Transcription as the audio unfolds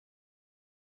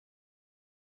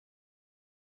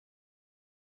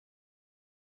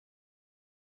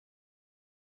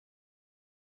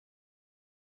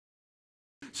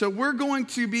So we're going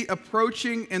to be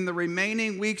approaching in the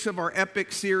remaining weeks of our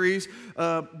Epic series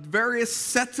various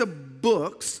sets of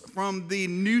books from the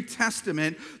New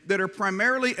Testament that are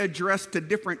primarily addressed to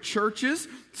different churches,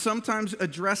 sometimes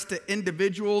addressed to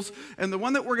individuals. And the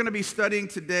one that we're going to be studying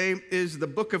today is the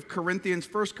book of Corinthians.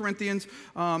 1 Corinthians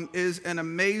is an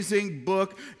amazing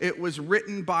book. It was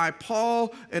written by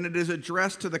Paul, and it is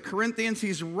addressed to the Corinthians.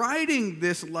 He's writing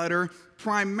this letter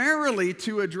primarily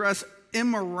to address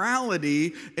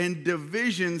immorality and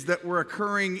divisions that were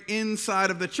occurring inside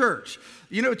of the church.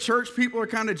 You know, church people are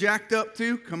kind of jacked up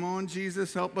too. Come on,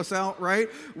 Jesus, help us out, right?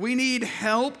 We need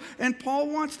help. And Paul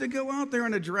wants to go out there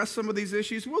and address some of these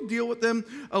issues. We'll deal with them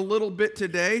a little bit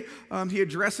today. He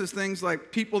addresses things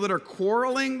like people that are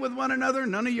quarreling with one another.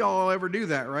 None of y'all ever do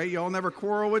that, right? Y'all never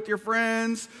quarrel with your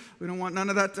friends. We don't want none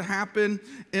of that to happen.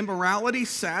 Immorality,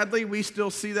 sadly, we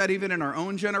still see that even in our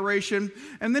own generation.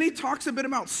 And then he talks a bit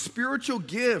about spiritual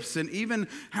gifts and even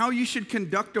how you should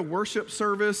conduct a worship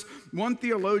service. One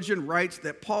theologian writes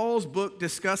that Paul's book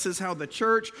discusses how the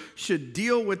church should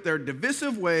deal with their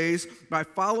divisive ways by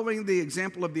following the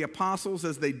example of the apostles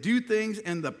as they do things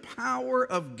in the power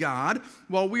of God.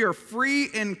 While we are free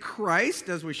in Christ,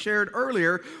 as we shared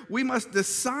earlier, we must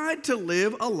decide to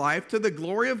live a life to the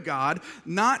glory of God,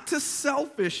 not to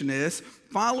selfishness.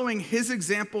 Following his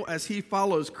example as he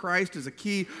follows Christ is a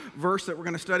key verse that we're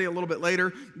going to study a little bit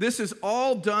later. This is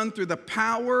all done through the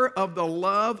power of the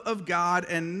love of God,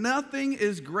 and nothing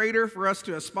is greater for us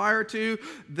to aspire to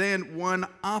than one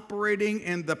operating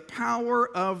in the power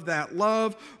of that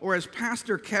love, or as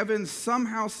Pastor Kevin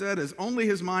somehow said, as only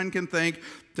his mind can think,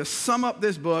 to sum up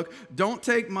this book, don't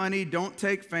take money, don't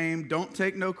take fame, don't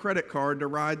take no credit card to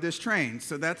ride this train.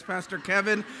 So that's Pastor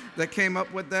Kevin that came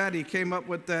up with that. He came up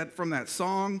with that from that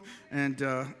song, and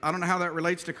I don't know how that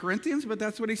relates to Corinthians, but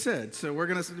that's what he said. So we're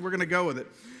gonna go with it.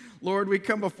 Lord, we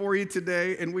come before you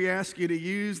today, and we ask you to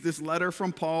use this letter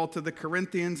from Paul to the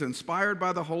Corinthians, inspired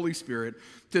by the Holy Spirit,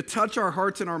 to touch our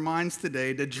hearts and our minds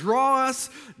today, to draw us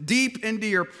deep into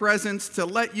your presence, to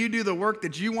let you do the work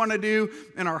that you want to do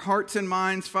in our hearts and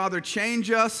minds. Father,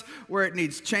 change us where it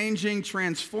needs changing,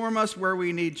 transform us where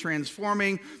we need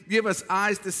transforming. Give us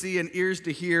eyes to see and ears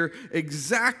to hear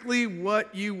exactly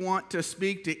what you want to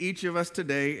speak to each of us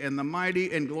today. In the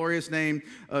mighty and glorious name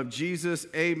of Jesus,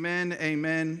 amen,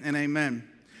 amen, and amen.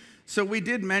 So we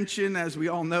did mention, as we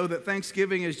all know, that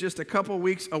Thanksgiving is just a couple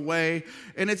weeks away,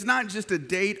 and it's not just a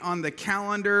date on the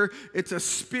calendar. It's a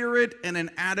spirit and an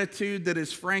attitude that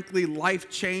is frankly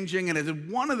life-changing, and is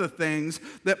one of the things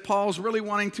that Paul's really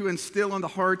wanting to instill in the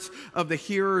hearts of the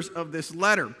hearers of this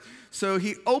letter. So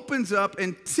he opens up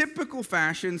in typical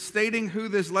fashion, stating who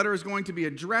this letter is going to be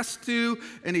addressed to,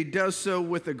 and he does so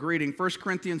with a greeting. 1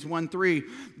 Corinthians 1:3,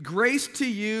 grace to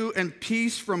you and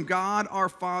peace from God our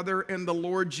Father and the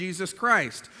Lord Jesus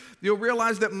Christ. You'll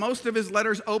realize that most of his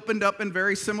letters opened up in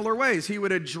very similar ways. He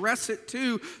would address it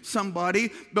to somebody,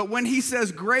 but when he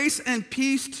says grace and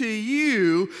peace to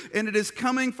you, and it is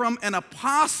coming from an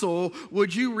apostle,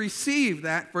 would you receive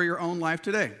that for your own life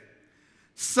today?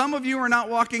 Some of you are not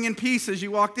walking in peace as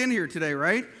you walked in here today,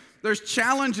 right? There's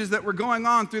challenges that were going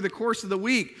on through the course of the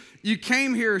week. You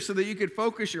came here so that you could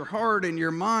focus your heart and your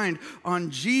mind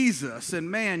on Jesus. And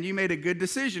man, you made a good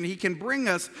decision. He can bring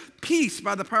us peace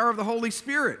by the power of the Holy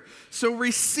Spirit. So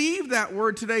receive that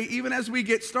word today, even as we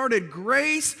get started.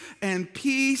 Grace and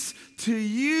peace to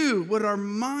you. Would our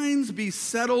minds be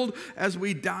settled as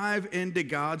we dive into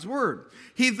God's word?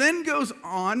 He then goes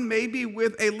on, maybe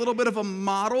with a little bit of a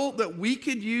model that we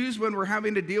could use when we're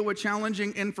having to deal with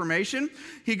challenging information.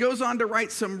 He goes on to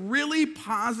write some really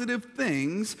positive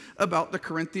things about the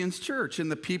Corinthians church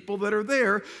and the people that are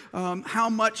there, how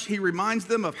much he reminds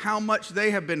them of how much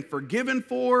they have been forgiven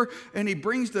for, and he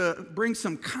brings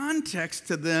some context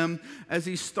to them as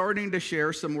he's starting to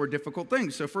share some more difficult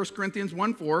things. So 1 Corinthians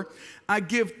 1:4, I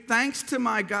give thanks to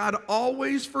my God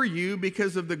always for you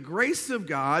because of the grace of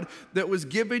God that was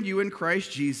given you in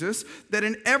Christ Jesus, that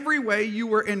in every way you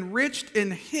were enriched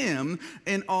in him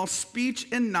in all speech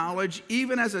and knowledge,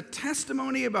 even as a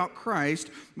testimony about Christ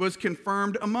was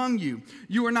confirmed among you.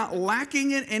 You are not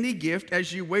lacking in any gift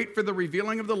as you wait for the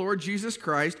revealing of the Lord Jesus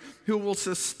Christ, who will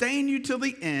sustain you till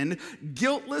the end,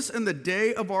 guiltless in the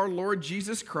day of our Lord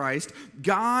Jesus Christ.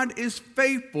 God is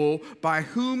faithful, by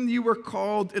whom you were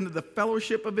called into the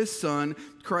fellowship of his Son,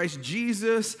 Christ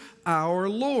Jesus our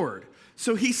Lord.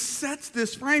 So he sets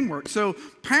this framework. So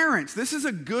parents, this is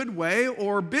a good way,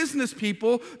 or business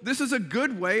people, this is a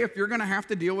good way if you're going to have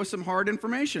to deal with some hard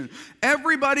information.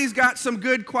 Everybody's got some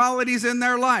good qualities in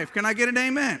their life. Can I get an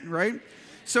amen, right?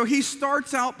 So he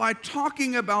starts out by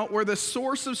talking about where the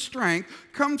source of strength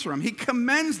comes from. He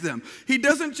commends them. He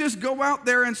doesn't just go out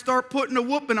there and start putting a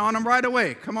whooping on them right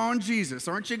away. Come on, Jesus.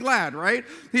 Aren't you glad, right?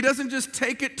 He doesn't just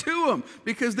take it to them,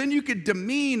 because then you could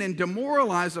demean and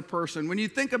demoralize a person. When you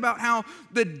think about how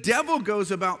the devil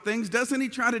goes about things, doesn't he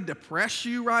try to depress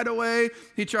you right away?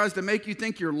 He tries to make you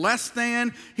think you're less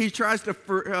than. He tries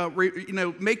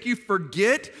to make you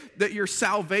forget that your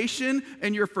salvation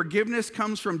and your forgiveness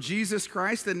comes from Jesus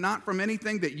Christ and not from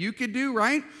anything that you could do,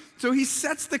 right? So he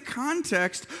sets the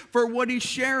context for what he's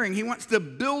sharing. He wants to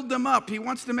build them up. He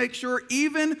wants to make sure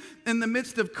even in the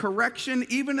midst of correction,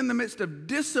 even in the midst of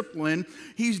discipline,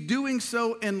 he's doing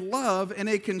so in love in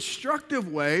a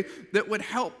constructive way that would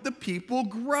help the people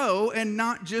grow and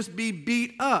not just be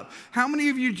beat up. How many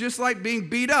of you just like being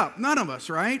beat up? None of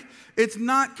us, right? It's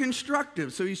not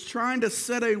constructive. So he's trying to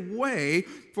set a way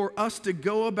for us to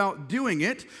go about doing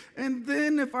it. And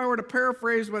then if I were to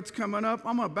paraphrase what's coming up,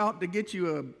 I'm about to get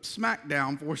you a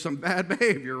smackdown for some bad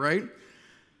behavior, right?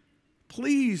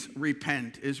 Please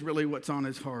repent is really what's on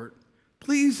his heart.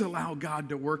 Please allow God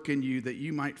to work in you that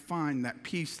you might find that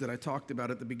peace that I talked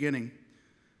about at the beginning.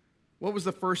 What was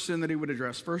the first sin that he would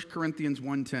address? 1 Corinthians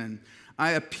 1:10.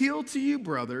 I appeal to you,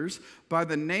 brothers, by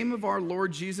the name of our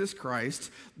Lord Jesus Christ,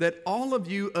 that all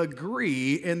of you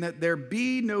agree and that there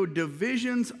be no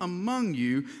divisions among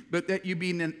you, but that you be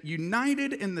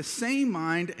united in the same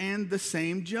mind and the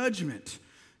same judgment.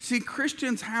 See,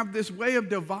 Christians have this way of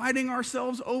dividing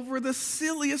ourselves over the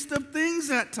silliest of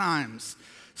things at times.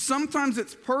 Sometimes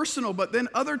it's personal, but then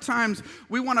other times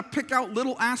we want to pick out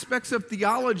little aspects of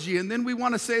theology, and then we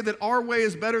want to say that our way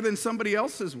is better than somebody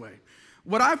else's way.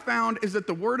 What I've found is that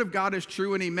the Word of God is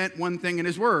true, and he meant one thing in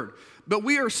his Word. But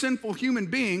we are sinful human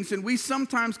beings, and we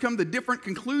sometimes come to different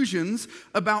conclusions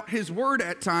about his Word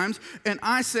at times. And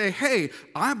I say, hey,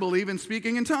 I believe in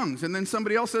speaking in tongues. And then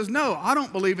somebody else says, no, I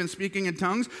don't believe in speaking in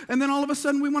tongues. And then all of a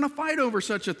sudden we want to fight over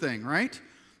such a thing, right?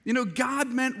 You know, God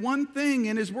meant one thing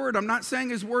in his Word. I'm not saying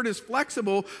his Word is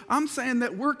flexible. I'm saying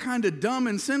that we're kind of dumb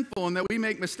and sinful and that we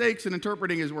make mistakes in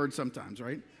interpreting his Word sometimes,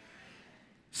 right?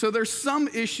 So there's some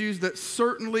issues that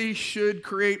certainly should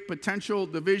create potential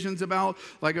divisions about,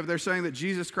 like if they're saying that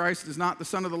Jesus Christ is not the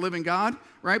Son of the living God,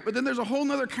 right? But then there's a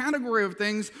whole other category of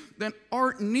things that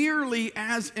aren't nearly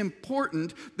as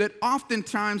important that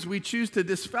oftentimes we choose to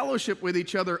disfellowship with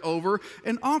each other over,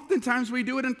 and oftentimes we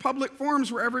do it in public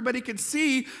forums where everybody can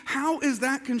see. How is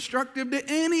that constructive to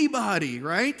anybody,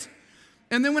 right?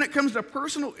 And then when it comes to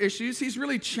personal issues, he's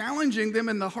really challenging them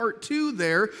in the heart too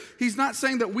there. He's not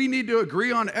saying that we need to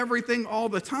agree on everything all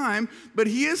the time, but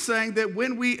he is saying that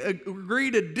when we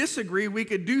agree to disagree, we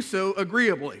could do so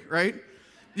agreeably, right?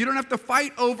 You don't have to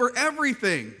fight over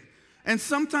everything. And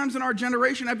sometimes in our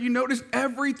generation, have you noticed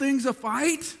everything's a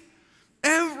fight?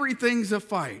 Everything's a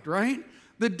fight, right?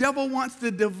 The devil wants to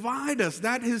divide us.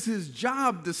 That is his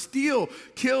job, to steal,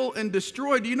 kill, and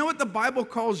destroy. Do you know what the Bible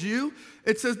calls you?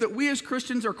 It says that we as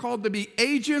Christians are called to be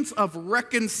agents of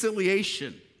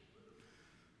reconciliation.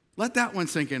 Let that one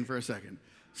sink in for a second.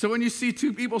 So when you see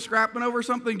two people scrapping over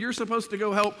something, you're supposed to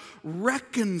go help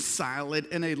reconcile it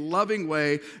in a loving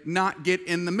way, not get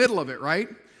in the middle of it, right?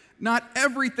 Not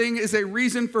everything is a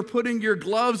reason for putting your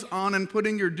gloves on and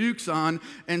putting your dukes on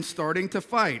and starting to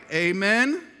fight.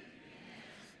 Amen?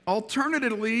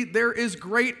 Alternatively, there is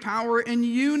great power in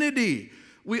unity.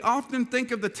 We often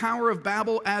think of the Tower of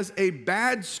Babel as a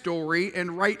bad story,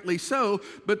 and rightly so,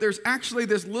 but there's actually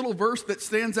this little verse that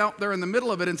stands out there in the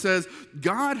middle of it and says,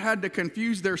 God had to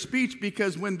confuse their speech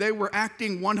because when they were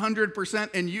acting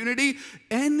 100% in unity,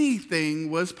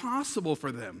 anything was possible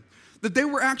for them. That they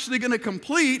were actually going to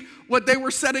complete what they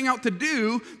were setting out to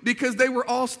do because they were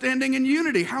all standing in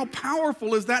unity. How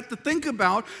powerful is that to think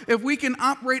about? If we can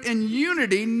operate in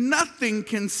unity, nothing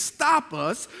can stop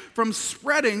us from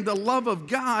spreading the love of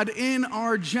God in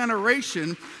our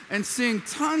generation and seeing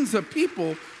tons of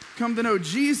people come to know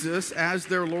Jesus as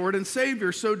their Lord and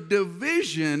Savior. So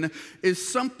division is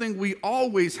something we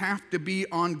always have to be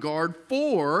on guard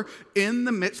for in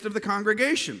the midst of the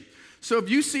congregation. So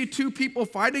if you see two people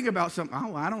fighting about something,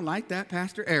 oh, I don't like that,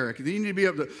 Pastor Eric. Then you need to be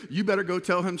able to, you better go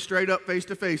tell him straight up face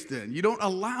to face then. You don't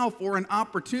allow for an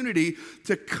opportunity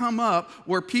to come up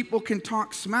where people can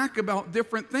talk smack about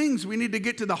different things. We need to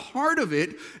get to the heart of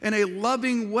it in a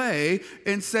loving way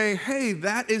and say, hey,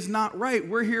 that is not right.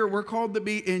 We're here, we're called to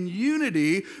be in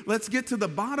unity. Let's get to the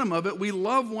bottom of it. We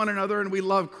love one another and we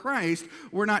love Christ.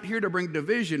 We're not here to bring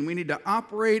division. We need to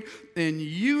operate in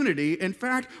unity. In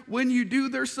fact, when you do,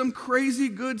 there's some crazy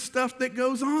good stuff that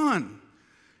goes on.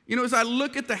 You know, as I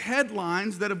look at the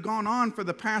headlines that have gone on for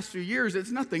the past few years,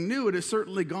 it's nothing new. It has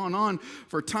certainly gone on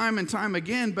for time and time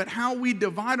again. But how we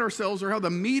divide ourselves, or how the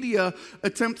media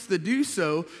attempts to do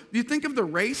so, do you think of the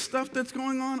race stuff that's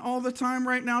going on all the time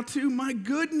right now too? My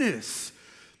goodness.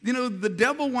 You know, the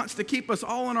devil wants to keep us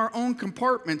all in our own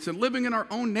compartments and living in our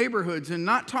own neighborhoods and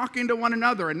not talking to one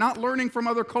another and not learning from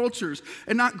other cultures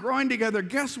and not growing together.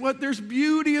 Guess what? There's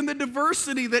beauty in the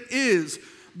diversity that is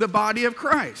the body of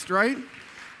Christ, right?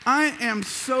 I am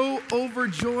so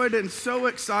overjoyed and so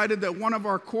excited that one of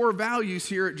our core values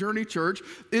here at Journey Church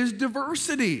is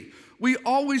diversity. We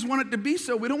always want it to be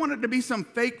so. We don't want it to be some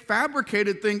fake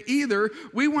fabricated thing either.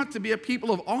 We want to be a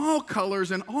people of all colors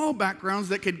and all backgrounds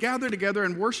that could gather together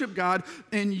and worship God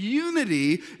in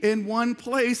unity in one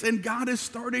place. And God is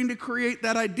starting to create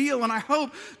that ideal. And I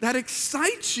hope that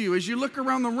excites you as you look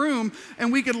around the room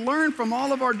and we can learn from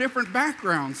all of our different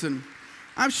backgrounds. And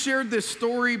I've shared this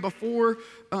story before,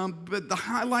 but the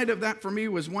highlight of that for me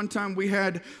was one time we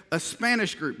had a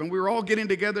Spanish group, and we were all getting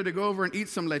together to go over and eat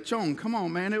some lechon. Come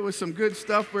on, man, it was some good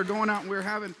stuff. We're going out and we're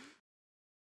having...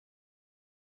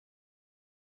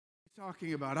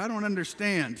 talking about? I don't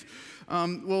understand.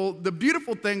 Well, the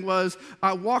beautiful thing was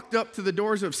I walked up to the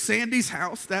doors of Sandy's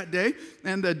house that day,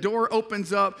 and the door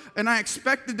opens up, and I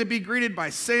expected to be greeted by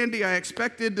Sandy. I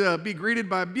expected to be greeted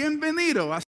by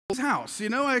Bienvenido. House, you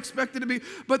know, I expected to be,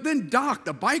 but then Doc,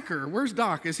 the biker, where's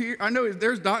Doc? Is he? I know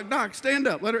there's Doc. Doc, stand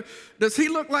up. Does he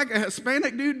look like a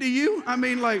Hispanic dude to you? I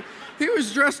mean, like, he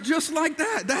was dressed just like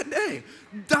that day.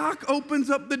 Doc opens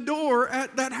up the door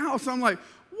at that house. I'm like,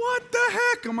 what the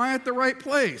heck? Am I at the right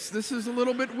place? This is a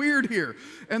little bit weird here.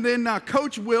 And then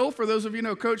Coach Will, for those of you who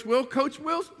know Coach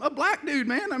Will's a black dude,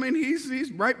 man. I mean,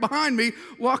 he's right behind me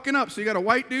walking up. So you got a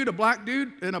white dude, a black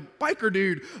dude, and a biker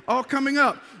dude all coming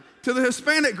up to the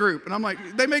Hispanic group. And I'm like,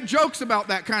 they make jokes about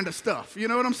that kind of stuff. You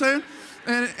know what I'm saying?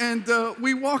 And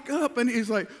we walk up and he's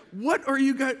like, what are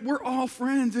you guys? We're all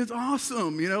friends. It's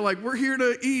awesome. You know, like we're here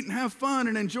to eat and have fun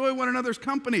and enjoy one another's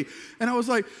company. And I was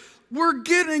like, we're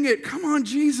getting it. Come on,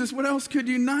 Jesus. What else could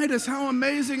unite us? How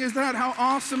amazing is that? How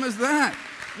awesome is that?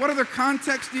 What other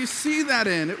context do you see that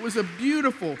in? It was a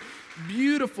beautiful,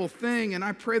 beautiful thing. And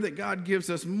I pray that God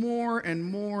gives us more and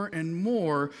more and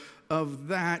more of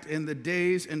that in the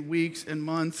days and weeks and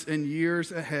months and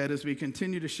years ahead as we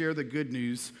continue to share the good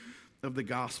news of the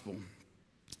gospel.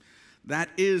 That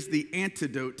is the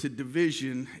antidote to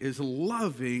division, is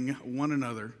loving one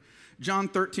another. John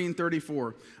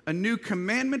 13:34, a new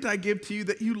commandment I give to you,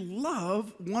 that you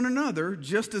love one another,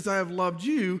 just as I have loved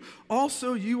you,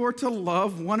 also you are to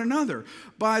love one another.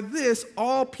 By this,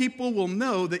 all people will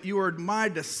know that you are my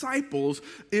disciples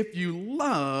if you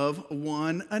love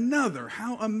one another.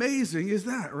 How amazing is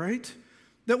that, right?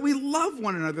 That we love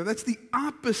one another. That's the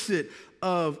opposite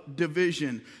of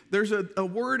division. There's a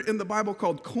word in the Bible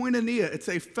called koinonia. It's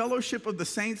a fellowship of the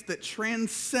saints that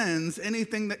transcends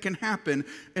anything that can happen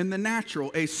in the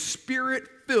natural. A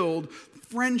spirit-filled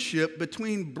friendship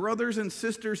between brothers and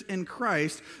sisters in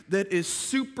Christ that is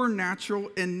supernatural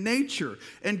in nature.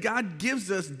 And God gives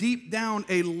us deep down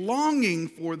a longing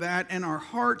for that in our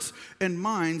hearts and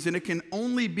minds, and it can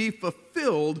only be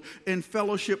fulfilled in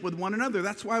fellowship with one another.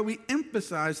 That's why we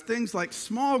emphasize things like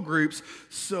small groups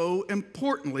so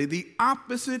importantly. The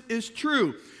opposite is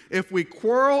true. If we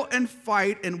quarrel and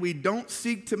fight and we don't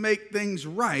seek to make things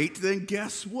right, then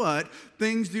guess what?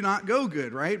 Things do not go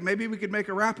good, right? Maybe we could make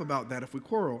a rap about that if we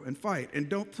quarrel and fight and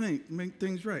don't make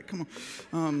things right. Come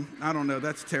on. I don't know.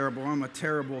 That's terrible. I'm a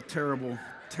terrible.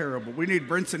 We need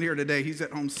Brinson here today. He's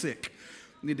at home sick.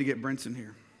 We need to get Brinson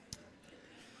here.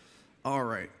 All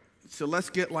right. So let's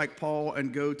get like Paul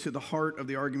and go to the heart of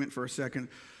the argument for a second.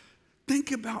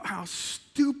 Think about how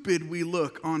stupid we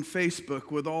look on Facebook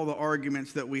with all the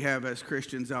arguments that we have as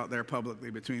Christians out there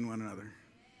publicly between one another.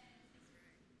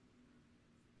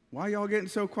 Why y'all getting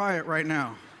so quiet right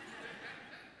now?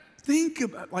 Think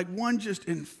about, like, one just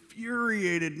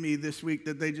infuriated me this week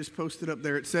that they just posted up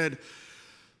there. It said,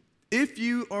 if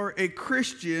you are a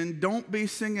Christian, don't be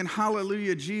singing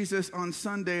Hallelujah Jesus on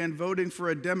Sunday and voting for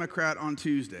a Democrat on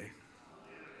Tuesday.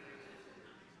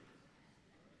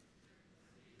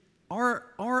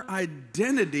 Our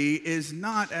identity is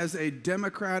not as a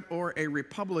Democrat or a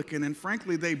Republican, and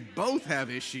frankly, they both have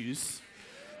issues.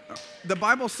 The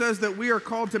Bible says that we are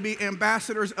called to be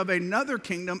ambassadors of another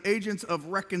kingdom, agents of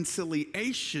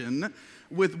reconciliation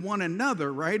with one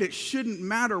another, right? It shouldn't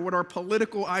matter what our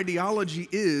political ideology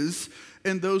is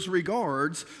in those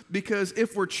regards, because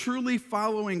if we're truly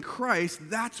following Christ,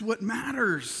 that's what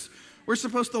matters. We're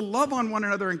supposed to love on one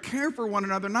another and care for one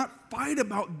another, not fight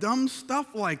about dumb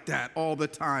stuff like that all the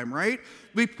time, right?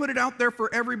 We put it out there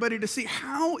for everybody to see.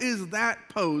 How is that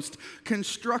post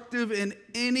constructive in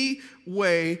any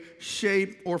way,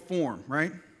 shape, or form,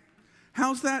 right?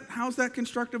 How's that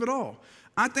constructive at all?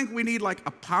 I think we need like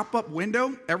a pop-up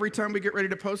window every time we get ready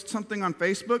to post something on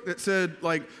Facebook that said,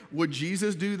 like, would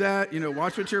Jesus do that? You know,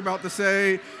 watch what you're about to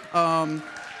say.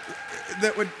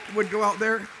 That would go out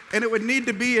there. And it would need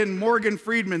to be in Morgan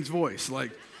Freeman's voice,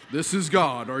 like, this is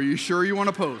God. Are you sure you want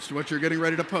to post what you're getting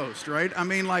ready to post, right? I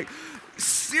mean, like,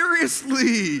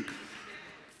 seriously,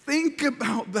 think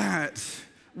about that.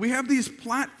 We have these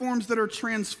platforms that are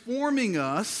transforming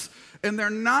us, and they're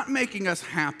not making us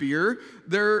happier.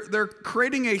 They're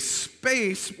creating a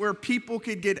space where people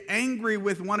could get angry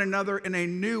with one another in a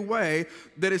new way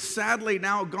that is sadly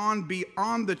now gone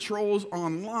beyond the trolls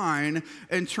online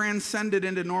and transcended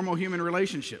into normal human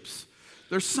relationships.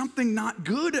 There's something not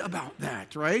good about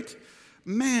that, right?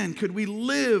 Man, could we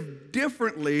live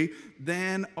differently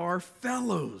than our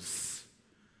fellows?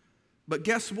 But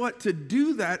guess what? To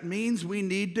do that means we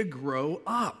need to grow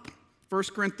up. 1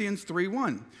 Corinthians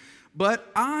 3:1.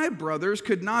 But I, brothers,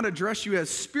 could not address you as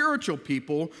spiritual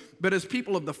people, but as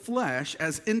people of the flesh,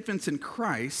 as infants in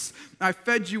Christ. I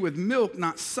fed you with milk,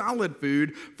 not solid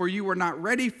food, for you were not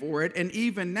ready for it, and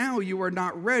even now you are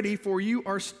not ready, for you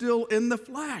are still in the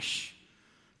flesh.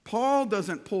 Paul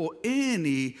doesn't pull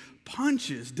any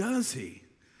punches, does he?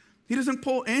 He doesn't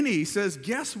pull any. He says,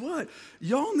 guess what?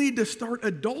 Y'all need to start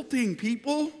adulting,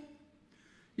 people.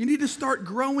 You need to start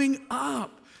growing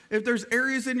up. If there's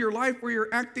areas in your life where you're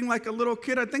acting like a little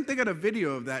kid, I think they got a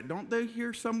video of that, don't they,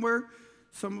 here somewhere?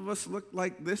 Some of us look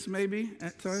like this maybe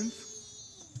at times.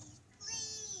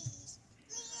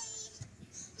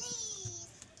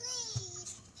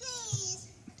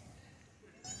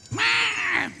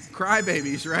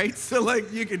 Crybabies, right? So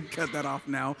like you can cut that off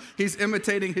now. He's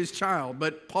imitating his child,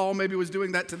 but Paul maybe was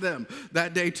doing that to them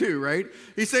that day too, right?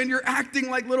 He's saying, you're acting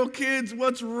like little kids.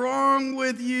 What's wrong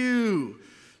with you?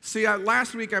 See,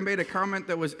 last week I made a comment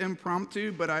that was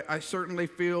impromptu, but I certainly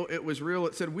feel it was real.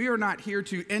 It said, we are not here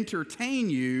to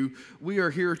entertain you. We are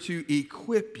here to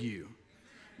equip you.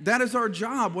 That is our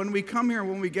job when we come here,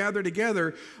 when we gather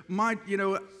together.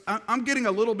 I'm getting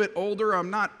a little bit older. I'm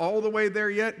not all the way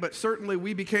there yet, but certainly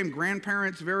we became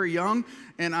grandparents very young,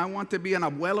 and I want to be an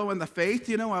abuelo in the faith.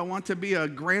 I want to be a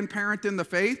grandparent in the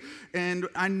faith, and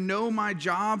I know my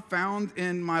job found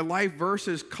in my life verse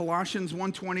is Colossians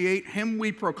 1:28. Him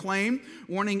we proclaim,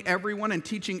 warning everyone and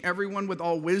teaching everyone with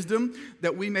all wisdom,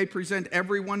 that we may present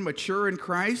everyone mature in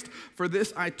Christ. For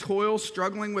this I toil,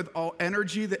 struggling with all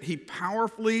energy that he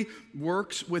powerfully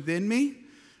works within me.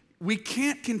 We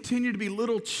can't continue to be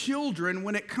little children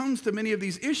when it comes to many of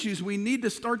these issues. We need to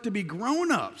start to be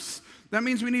grown-ups. That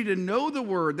means we need to know the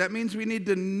Word. That means we need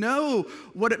to know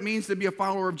what it means to be a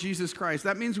follower of Jesus Christ.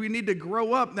 That means we need to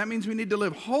grow up. That means we need to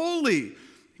live holy.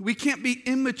 We can't be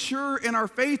immature in our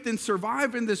faith and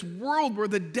survive in this world where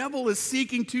the devil is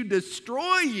seeking to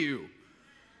destroy you.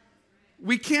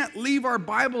 We can't leave our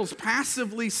Bibles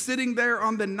passively sitting there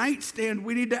on the nightstand.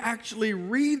 We need to actually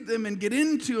read them and get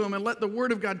into them and let the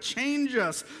Word of God change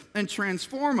us and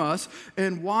transform us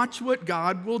and watch what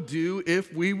God will do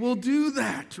if we will do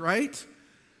that, right?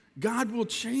 God will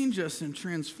change us and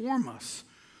transform us.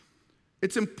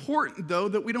 It's important, though,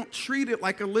 that we don't treat it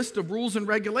like a list of rules and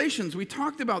regulations. We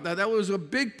talked about that. That was a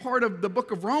big part of the book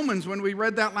of Romans when we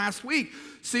read that last week.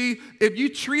 See, if you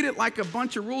treat it like a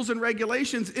bunch of rules and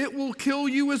regulations, it will kill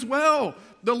you as well.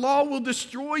 The law will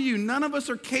destroy you. None of us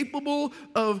are capable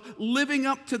of living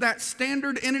up to that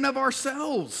standard in and of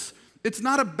ourselves. It's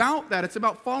not about that. It's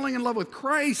about falling in love with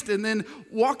Christ and then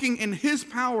walking in His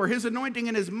power, His anointing,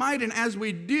 and His might. And as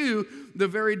we do, the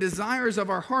very desires of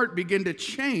our heart begin to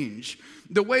change.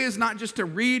 The way is not just to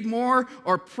read more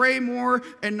or pray more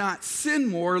and not sin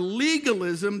more.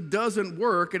 Legalism doesn't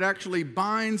work. It actually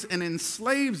binds and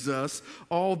enslaves us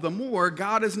all the more.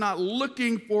 God is not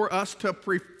looking for us to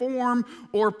perform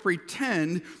or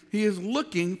pretend. He is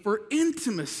looking for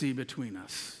intimacy between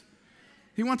us.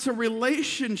 He wants a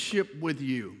relationship with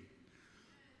you.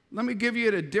 Let me give you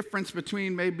a difference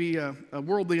between maybe a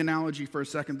worldly analogy for a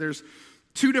second. There's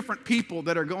two different people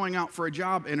that are going out for a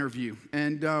job interview.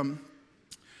 And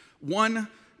one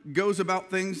goes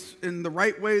about things in the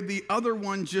right way. The other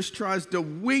one just tries to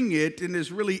wing it and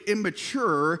is really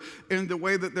immature in the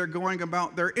way that they're going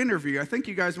about their interview. I think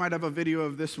you guys might have a video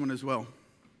of this one as well.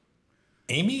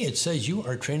 Amy, it says you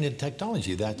are trained in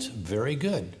technology. That's very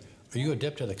good. Are you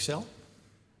adept at Excel?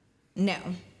 No.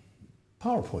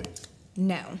 PowerPoint?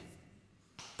 No.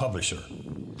 Publisher?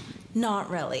 Not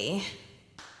really.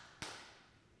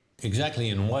 Exactly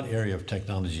in what area of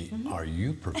technology are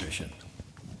you proficient?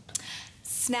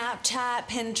 Snapchat,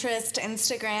 Pinterest,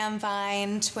 Instagram,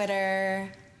 Vine,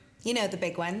 Twitter, you know, the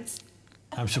big ones.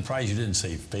 I'm surprised you didn't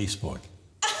say Facebook.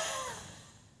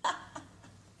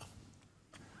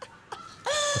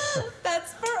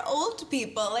 That's for old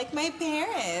people, like my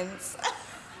parents.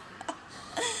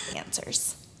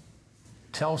 Answers.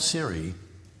 Tell Siri,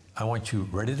 I want you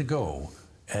ready to go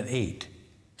at 8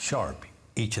 sharp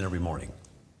each and every morning.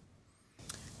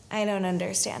 I don't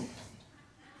understand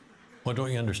What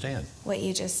don't you understand? what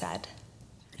you just said.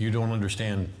 You don't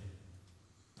understand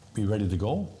be ready to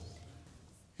go?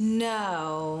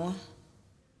 No.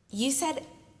 You said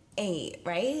 8,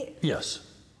 right? Yes.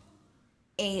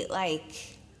 8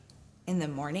 like in the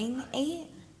morning 8?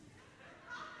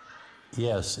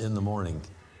 Yes, in the morning.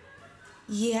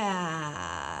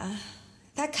 Yeah.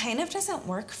 That kind of doesn't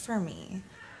work for me.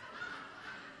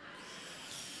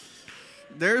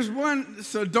 There's one,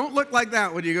 so don't look like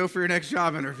that when you go for your next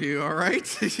job interview, all right?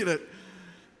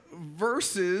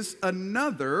 Versus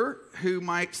another who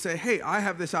might say, hey, I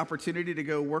have this opportunity to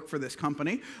go work for this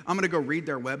company. I'm going to go read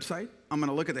their website. I'm going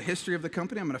to look at the history of the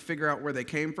company. I'm going to figure out where they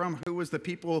came from, who was the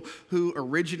people who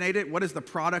originated, what is the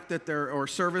product that or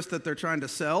service that they're trying to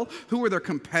sell, who are their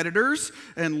competitors,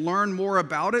 and learn more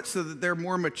about it so that they're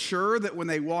more mature, that when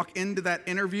they walk into that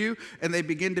interview and they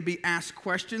begin to be asked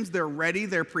questions, they're ready,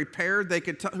 they're prepared, they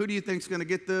could who do you think is going to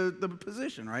get the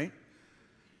position, right?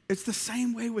 It's the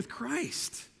same way with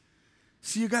Christ.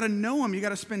 So you got to know him. You got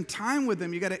to spend time with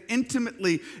him. You got to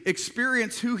intimately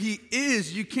experience who he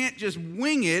is. You can't just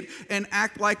wing it and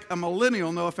act like a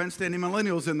millennial. No offense to any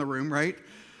millennials in the room, right?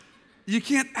 You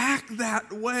can't act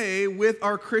that way with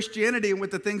our Christianity and with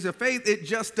the things of faith. It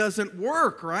just doesn't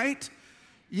work, right?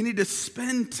 You need to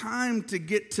spend time to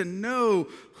get to know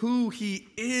who he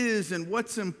is and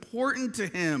what's important to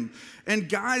him. And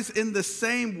guys, in the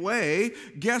same way,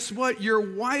 guess what?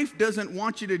 Your wife doesn't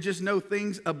want you to just know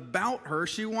things about her.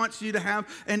 She wants you to have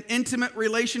an intimate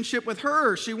relationship with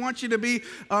her. She wants you to be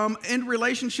in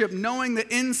relationship, knowing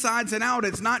the insides and out.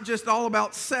 It's not just all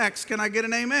about sex. Can I get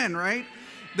an amen, right?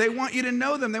 They want you to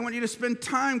know them. They want you to spend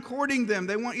time courting them.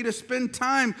 They want you to spend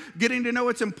time getting to know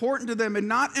what's important to them and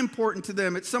not important to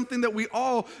them. It's something that we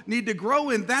all need to grow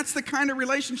in. That's the kind of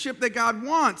relationship that God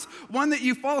wants. One that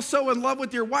you fall so in love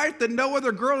with your wife that no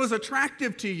other girl is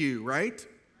attractive to you, right?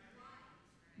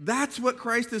 That's what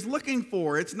Christ is looking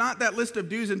for. It's not that list of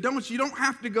do's and don'ts. You don't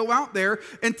have to go out there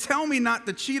and tell me not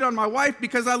to cheat on my wife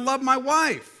because I love my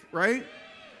wife, right?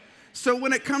 So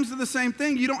when it comes to the same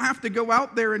thing, you don't have to go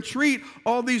out there and treat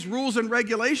all these rules and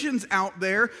regulations out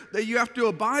there that you have to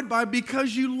abide by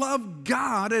because you love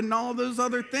God and all those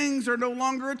other things are no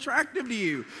longer attractive to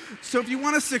you. So if you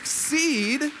want to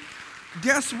succeed,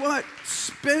 guess what?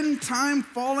 Spend time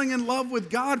falling in love with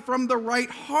God from the right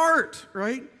heart,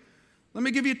 right? Let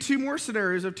me give you 2 more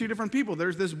scenarios of 2 different people.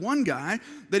 There's this one guy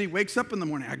that he wakes up in the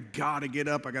morning. I got to get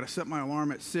up. I got to set my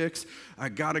alarm at 6. I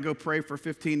got to go pray for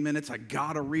 15 minutes. I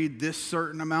got to read this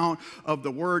certain amount of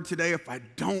the word today. If I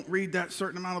don't read that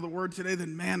certain amount of the word today,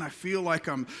 then man, I feel like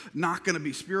I'm not going to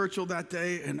be spiritual that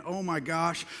day. And oh my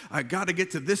gosh, I got to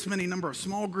get to this many number of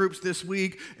small groups this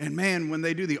week. And man, when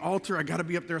they do the altar, I got to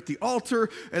be up there at the altar.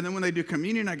 And then when they do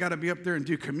communion, I got to be up there and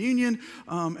do communion.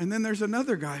 And then there's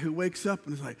another guy who wakes up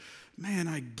and is like, man,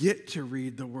 I get to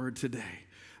read the word today.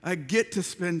 I get to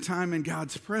spend time in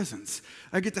God's presence.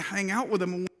 I get to hang out with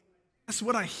him. And guess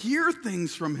what? I hear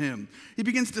things from him. He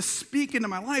begins to speak into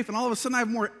my life, and all of a sudden I have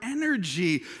more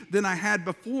energy than I had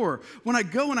before. When I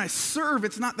go and I serve,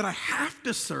 it's not that I have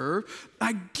to serve.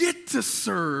 I get to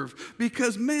serve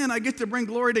because, man, I get to bring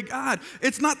glory to God.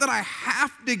 It's not that I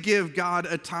have to give God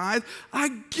a tithe. I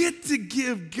get to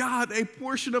give God a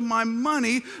portion of my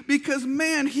money because,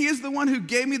 man, he is the one who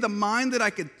gave me the mind that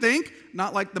I could think,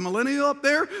 not like the millennial up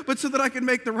there, but so that I could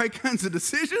make the right kinds of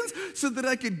decisions, so that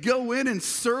I could go in and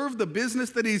serve the business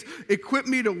that he's equipped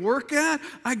me to work at.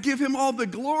 I give him all the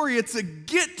glory. It's a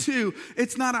get to.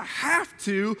 It's not a have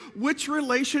to. Which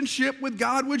relationship with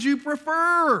God would you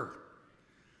prefer?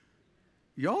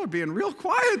 Y'all are being real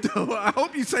quiet, though. I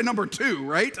hope you say number 2,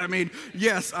 right? I mean,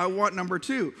 yes, I want number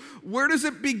 2. Where does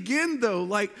it begin, though?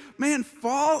 Like, man,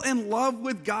 fall in love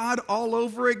with God all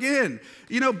over again.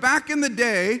 You know, back in the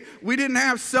day, we didn't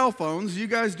have cell phones. You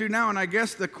guys do now, and I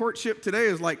guess the courtship today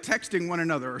is like texting one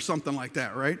another or something like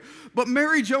that, right? But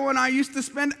Mary Jo and I used to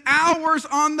spend hours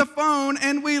on the phone,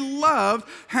 and we loved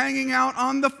hanging out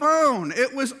on the phone.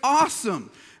 It was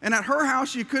awesome. And at her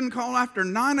house, you couldn't call after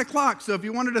 9 o'clock. So if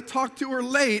you wanted to talk to her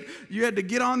late, you had to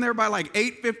get on there by like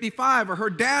 8:55, or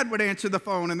her dad would answer the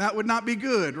phone, and that would not be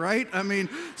good, right? I mean,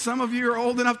 some of you are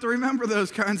old enough to remember those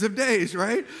kinds of days,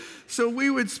 right? So we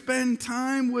would spend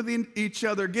time with each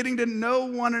other, getting to know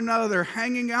one another,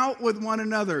 hanging out with one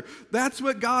another. That's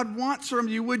what God wants from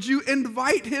you. Would you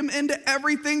invite him into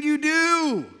everything you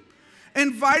do?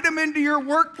 Invite him into your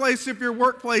workplace if your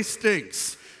workplace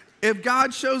stinks. If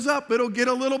God shows up, it'll get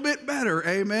a little bit better,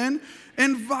 amen?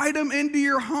 Invite him into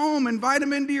your home. Invite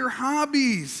him into your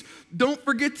hobbies. Don't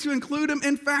forget to include him.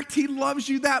 In fact, he loves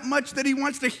you that much that he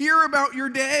wants to hear about your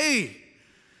day.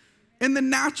 In the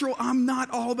natural, I'm not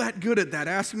all that good at that.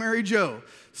 Ask Mary Jo.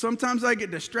 Sometimes I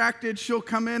get distracted. She'll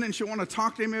come in and she'll want to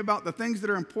talk to me about the things that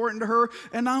are important to her,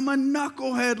 and I'm a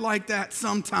knucklehead like that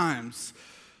sometimes.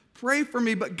 Pray for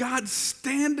me, but God's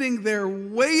standing there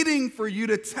waiting for you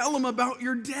to tell him about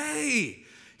your day.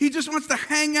 He just wants to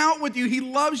hang out with you. He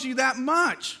loves you that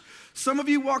much. Some of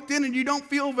you walked in and you don't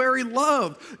feel very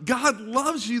loved. God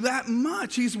loves you that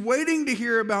much. He's waiting to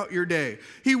hear about your day.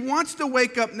 He wants to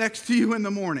wake up next to you in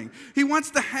the morning. He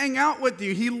wants to hang out with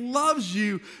you. He loves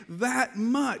you that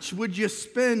much. Would you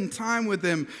spend time with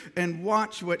him and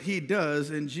watch what he does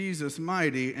in Jesus'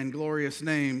 mighty and glorious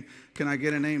name? Can I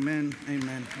get an amen?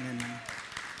 Amen. Amen.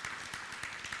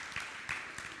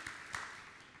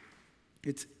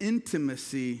 It's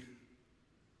intimacy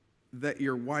that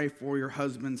your wife or your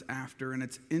husband's after, and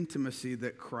it's intimacy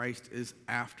that Christ is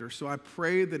after. So I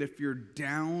pray that if you're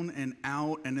down and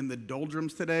out and in the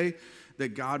doldrums today,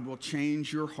 that God will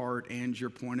change your heart and your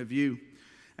point of view.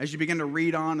 As you begin to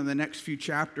read on in the next few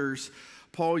chapters,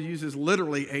 Paul uses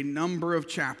literally a number of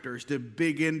chapters to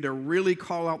begin to really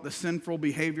call out the sinful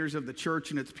behaviors of the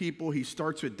church and its people. He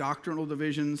starts with doctrinal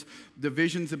divisions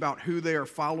about who they are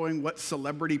following, what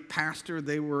celebrity pastor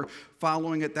they were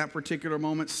following at that particular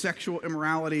moment, sexual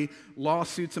immorality,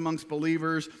 lawsuits amongst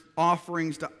believers,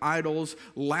 offerings to idols,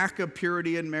 lack of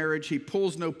purity in marriage. He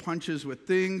pulls no punches with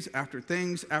things after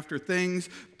things after things,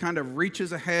 kind of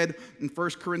reaches ahead. In 1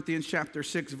 Corinthians chapter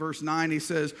 6, verse 9, he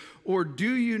says, "Or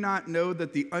do you not know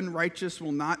that the unrighteous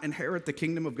will not inherit the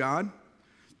kingdom of God?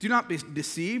 Do not be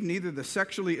deceived, neither the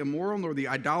sexually immoral, nor the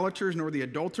idolaters, nor the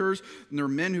adulterers, nor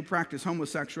men who practice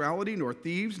homosexuality, nor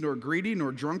thieves, nor greedy,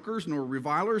 nor drunkards, nor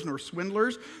revilers, nor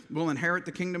swindlers will inherit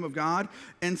the kingdom of God.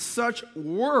 And such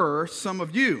were some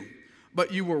of you.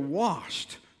 But you were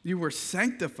washed, you were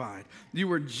sanctified, you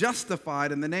were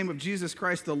justified in the name of Jesus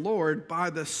Christ the Lord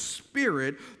by the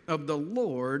Spirit of the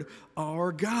Lord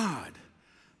our God."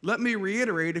 Let me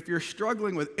reiterate, if you're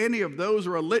struggling with any of those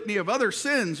or a litany of other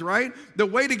sins, right? The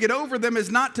way to get over them is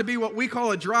not to be what we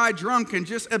call a dry drunk and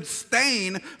just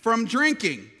abstain from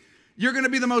drinking. You're going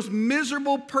to be the most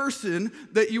miserable person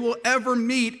that you will ever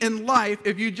meet in life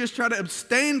if you just try to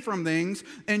abstain from things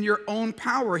in your own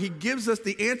power. He gives us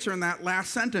the answer in that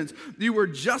last sentence. You were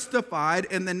justified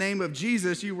in the name of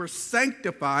Jesus. You were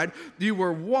sanctified. You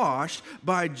were washed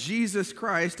by Jesus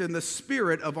Christ in the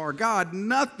Spirit of our God.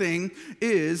 Nothing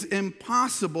is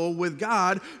impossible with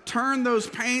God. Turn those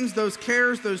pains, those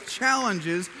cares, those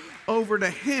challenges over to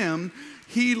him.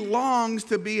 He longs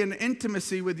to be in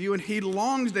intimacy with you, and he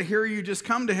longs to hear you just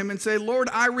come to him and say, "Lord,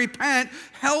 I repent.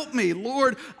 Help me.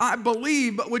 Lord, I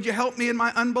believe, but would you help me in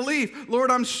my unbelief?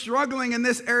 Lord, I'm struggling in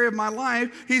this area of my life."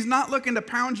 He's not looking to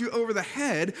pound you over the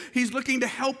head. He's looking to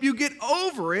help you get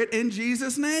over it in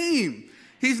Jesus' name.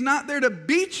 He's not there to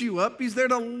beat you up. He's there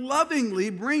to lovingly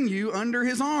bring you under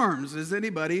his arms. Is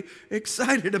anybody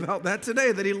excited about that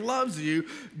today, that he loves you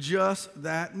just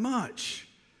that much?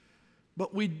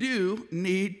 But we do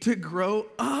need to grow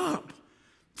up.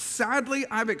 Sadly,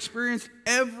 I've experienced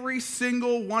every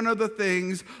single one of the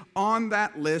things on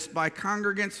that list by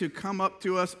congregants who come up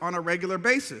to us on a regular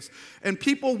basis. And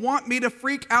people want me to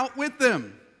freak out with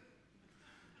them.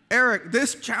 Eric,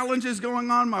 this challenge is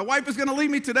going on. My wife is going to leave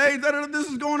me today. This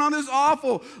is going on. This is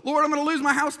awful. Lord, I'm going to lose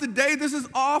my house today. This is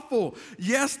awful.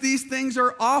 Yes, these things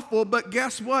are awful, but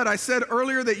guess what? I said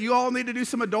earlier that you all need to do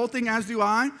some adulting, as do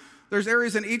I. There's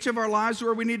areas in each of our lives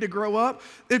where we need to grow up.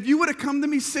 If you would have come to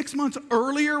me 6 months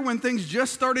earlier when things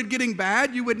just started getting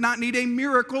bad, you would not need a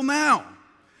miracle now.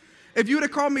 If you would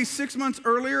have called me 6 months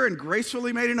earlier and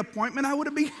gracefully made an appointment, I would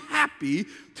have been happy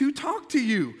to talk to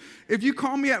you. If you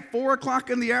call me at 4 o'clock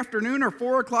in the afternoon or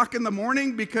 4 o'clock in the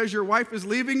morning because your wife is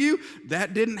leaving you,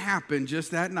 that didn't happen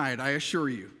just that night, I assure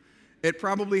you. It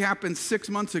probably happened 6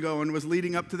 months ago and was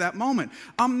leading up to that moment.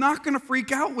 I'm not going to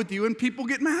freak out with you, and people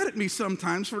get mad at me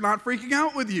sometimes for not freaking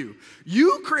out with you.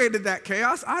 You created that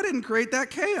chaos. I didn't create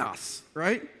that chaos,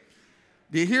 right?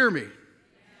 Do you hear me?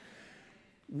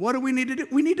 What do we need to do?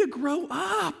 We need to grow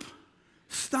up.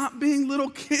 Stop being little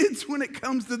kids when it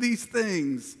comes to these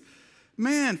things.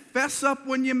 Man, fess up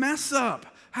when you mess up.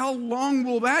 How long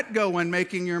will that go in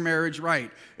making your marriage right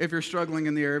if you're struggling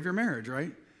in the area of your marriage,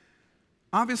 right?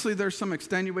 Obviously, there's some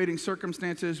extenuating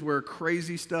circumstances where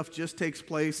crazy stuff just takes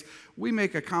place. We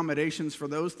make accommodations for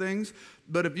those things.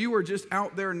 But if you are just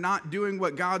out there not doing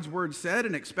what God's word said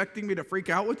and expecting me to freak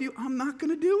out with you, I'm not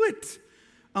going to do it.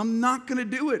 I'm not going to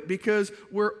do it because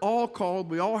we're all called.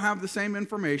 We all have the same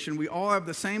information. We all have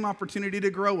the same opportunity to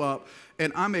grow up.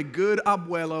 And I'm a good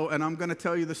abuelo, and I'm going to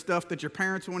tell you the stuff that your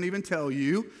parents won't even tell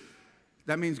you.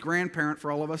 That means grandparent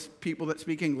for all of us people that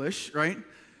speak English, right?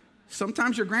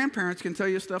 Sometimes your grandparents can tell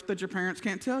you stuff that your parents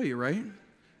can't tell you, right?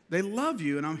 They love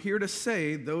you, and I'm here to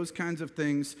say those kinds of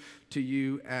things to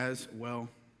you as well.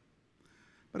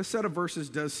 But a set of verses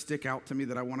does stick out to me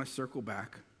that I want to circle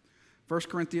back. 1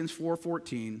 Corinthians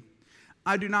 4:14,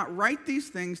 I do not write these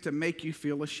things to make you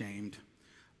feel ashamed,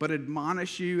 but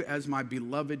admonish you as my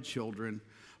beloved children.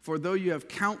 For though you have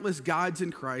countless guides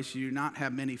in Christ, you do not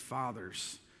have many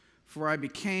fathers. For I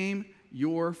became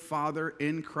your father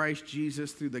in Christ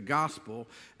Jesus through the gospel,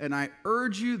 and I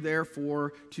urge you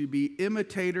therefore to be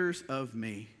imitators of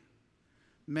me.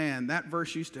 Man, that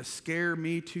verse used to scare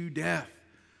me to death.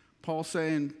 Paul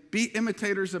saying, be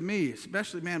imitators of me,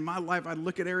 especially, man, my life. I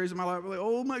look at areas of my life, I'm like,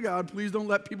 oh my God, please don't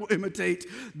let people imitate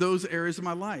those areas of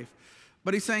my life.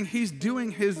 But he's saying he's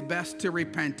doing his best to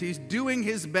repent. He's doing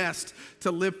his best to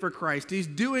live for Christ. He's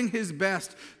doing his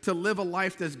best to live a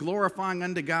life that's glorifying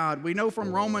unto God. We know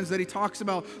from Romans that he talks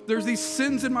about there's these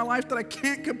sins in my life that I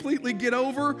can't completely get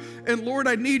over, and Lord,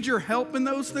 I need your help in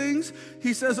those things.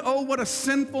 He says, oh, what a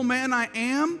sinful man I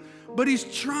am. But he's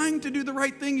trying to do the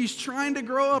right thing. He's trying to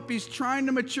grow up. He's trying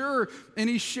to mature. And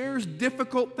he shares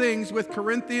difficult things with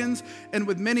Corinthians and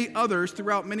with many others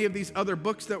throughout many of these other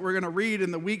books that we're going to read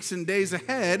in the weeks and days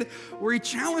ahead, where he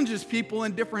challenges people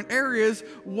in different areas.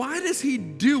 Why does he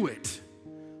do it?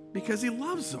 Because he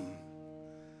loves them.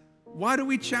 Why do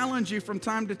we challenge you from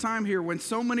time to time here when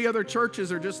so many other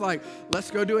churches are just like, let's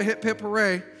go do a hip hip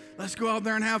hooray. Let's go out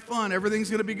there and have fun.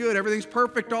 Everything's going to be good. Everything's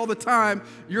perfect all the time.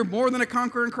 You're more than a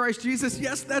conqueror in Christ Jesus.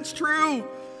 Yes, that's true.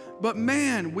 But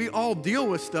man, we all deal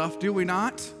with stuff, do we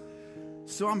not?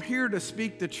 So I'm here to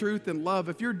speak the truth in love.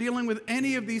 If you're dealing with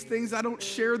any of these things, I don't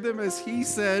share them, as he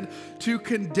said, to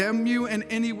condemn you in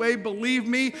any way. Believe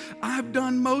me, I've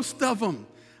done most of them.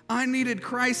 I needed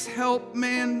Christ's help,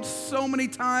 man, so many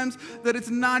times that it's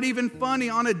not even funny.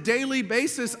 On a daily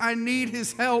basis, I need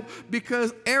his help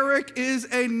because Eric is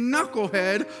a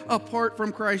knucklehead apart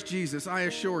from Christ Jesus, I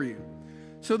assure you.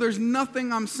 So there's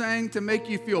nothing I'm saying to make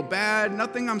you feel bad,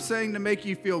 nothing I'm saying to make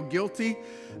you feel guilty.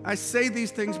 I say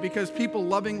these things because people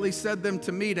lovingly said them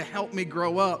to me to help me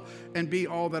grow up and be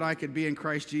all that I could be in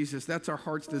Christ Jesus. That's our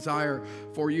heart's desire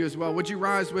for you as well. Would you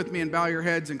rise with me and bow your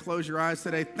heads and close your eyes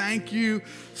today? Thank you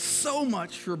so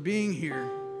much for being here.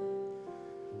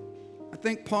 I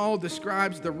think Paul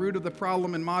describes the root of the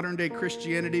problem in modern day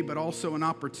Christianity, but also an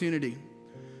opportunity.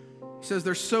 He says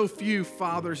there's so few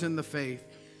fathers in the faith,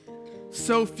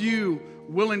 so few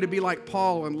willing to be like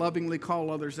Paul and lovingly call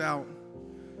others out.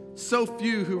 So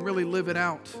few who really live it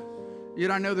out. Yet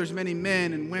I know there's many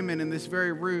men and women in this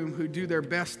very room who do their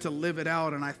best to live it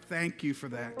out, and I thank you for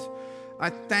that. I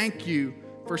thank you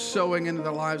for sowing into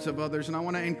the lives of others, and I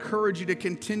want to encourage you to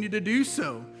continue to do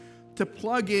so, to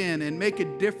plug in and make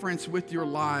a difference with your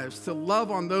lives, to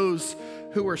love on those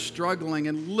who are struggling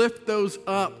and lift those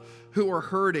up who are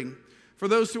hurting. For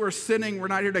those who are sinning, we're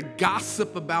not here to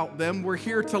gossip about them. We're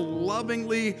here to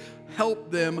lovingly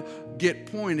help them get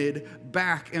pointed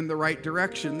back in the right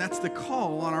direction. That's the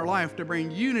call on our life, to bring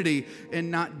unity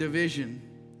and not division.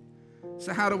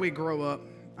 So how do we grow up?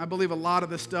 I believe a lot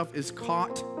of this stuff is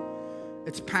caught.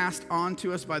 It's passed on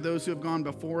to us by those who have gone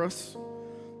before us.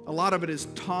 A lot of it is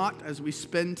taught as we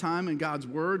spend time in God's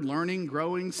Word, learning,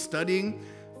 growing, studying,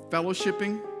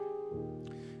 fellowshipping.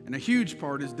 And a huge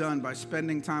part is done by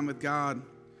spending time with God,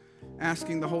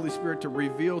 asking the Holy Spirit to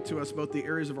reveal to us both the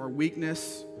areas of our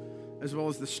weakness as well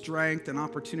as the strength and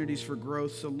opportunities for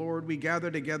growth. So, Lord, we gather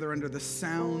together under the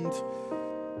sound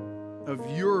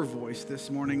of your voice this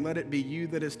morning. Let it be you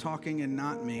that is talking and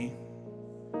not me.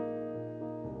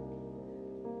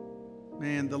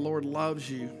 Man, the Lord loves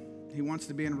you. He wants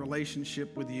to be in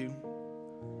relationship with you.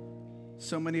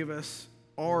 So many of us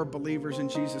are believers in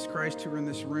Jesus Christ who are in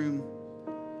this room.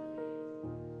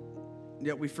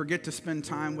 Yet we forget to spend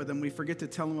time with him. We forget to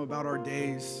tell him about our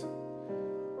days.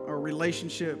 Our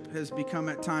relationship has become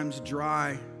at times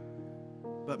dry.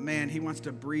 But man, he wants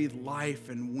to breathe life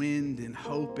and wind and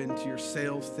hope into your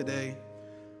sails today.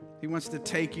 He wants to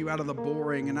take you out of the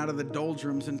boring and out of the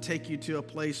doldrums and take you to a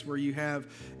place where you have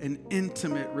an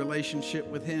intimate relationship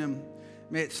with Him.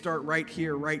 May it start right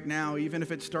here, right now, even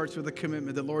if it starts with a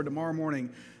commitment that, Lord, tomorrow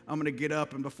morning I'm going to get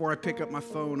up, and before I pick up my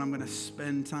phone, I'm going to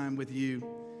spend time with you.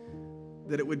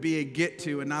 That it would be a get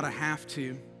to and not a have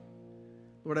to.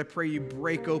 Lord, I pray you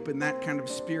break open that kind of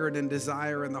spirit and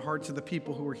desire in the hearts of the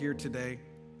people who are here today.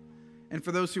 And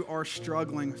for those who are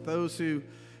struggling, those who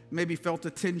maybe felt a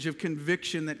tinge of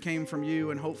conviction that came from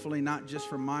you and hopefully not just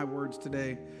from my words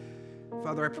today,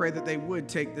 Father, I pray that they would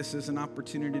take this as an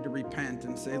opportunity to repent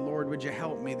and say, Lord, would you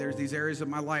help me? There's these areas of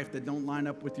my life that don't line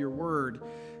up with your word.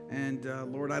 And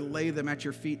Lord, I lay them at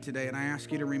your feet today, and I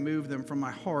ask you to remove them from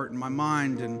my heart and my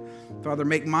mind. And Father,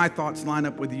 make my thoughts line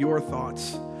up with your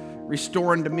thoughts.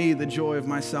 Restore unto me the joy of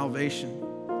my salvation.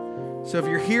 So if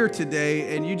you're here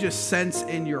today and you just sense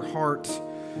in your heart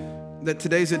that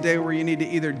today's a day where you need to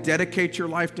either dedicate your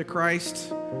life to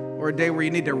Christ or a day where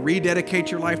you need to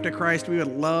rededicate your life to Christ, we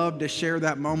would love to share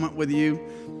that moment with you.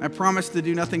 I promise to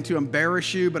do nothing to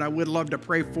embarrass you, but I would love to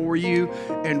pray for you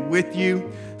and with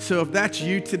you. So if that's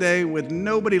you today with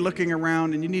nobody looking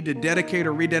around and you need to dedicate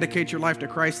or rededicate your life to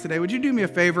Christ today, would you do me a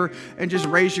favor and just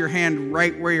raise your hand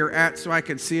right where you're at so I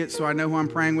can see it, so I know who I'm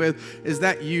praying with? Is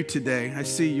that you today? I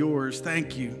see yours.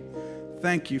 Thank you.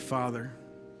 Thank you, Father.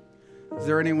 Is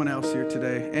there anyone else here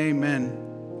today? Amen.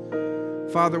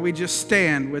 Father, we just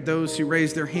stand with those who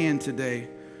raised their hand today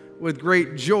with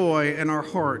great joy in our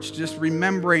hearts, just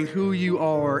remembering who you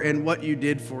are and what you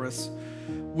did for us.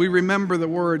 We remember the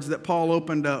words that Paul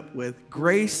opened up with,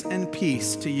 grace and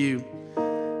peace to you.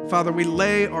 Father, we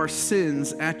lay our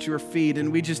sins at your feet,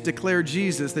 and we just declare,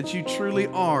 Jesus, that you truly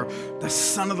are the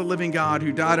Son of the living God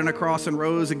who died on a cross and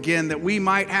rose again, that we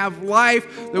might have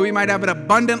life, that we might have it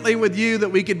abundantly with you, that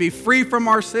we could be free from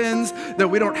our sins, that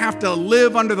we don't have to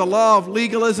live under the law of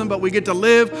legalism, but we get to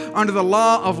live under the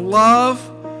law of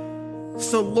love.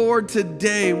 So, Lord,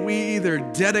 today we either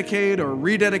dedicate or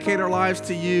rededicate our lives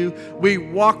to you. We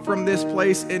walk from this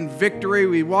place in victory.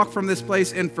 We walk from this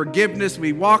place in forgiveness.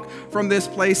 We walk from this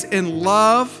place in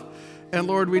love. And,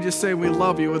 Lord, we just say we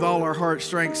love you with all our heart,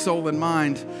 strength, soul, and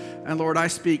mind. And, Lord, I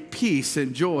speak peace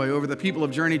and joy over the people of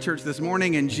Journey Church this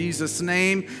morning in Jesus'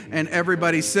 name. And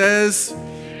everybody says,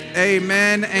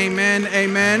 amen, amen,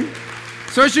 amen.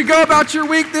 So as you go about your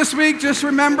week this week, just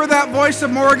remember that voice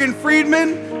of Morgan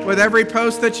Friedman with every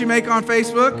post that you make on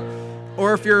Facebook.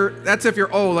 Or if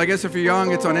you're old. I guess if you're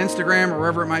young, it's on Instagram or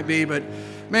wherever it might be. But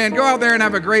man, go out there and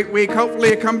have a great week.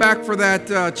 Hopefully you come back for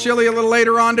that chili a little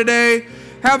later on today.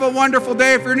 Have a wonderful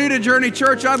day. If you're new to Journey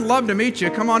Church, I'd love to meet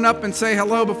you. Come on up and say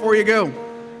hello before you go.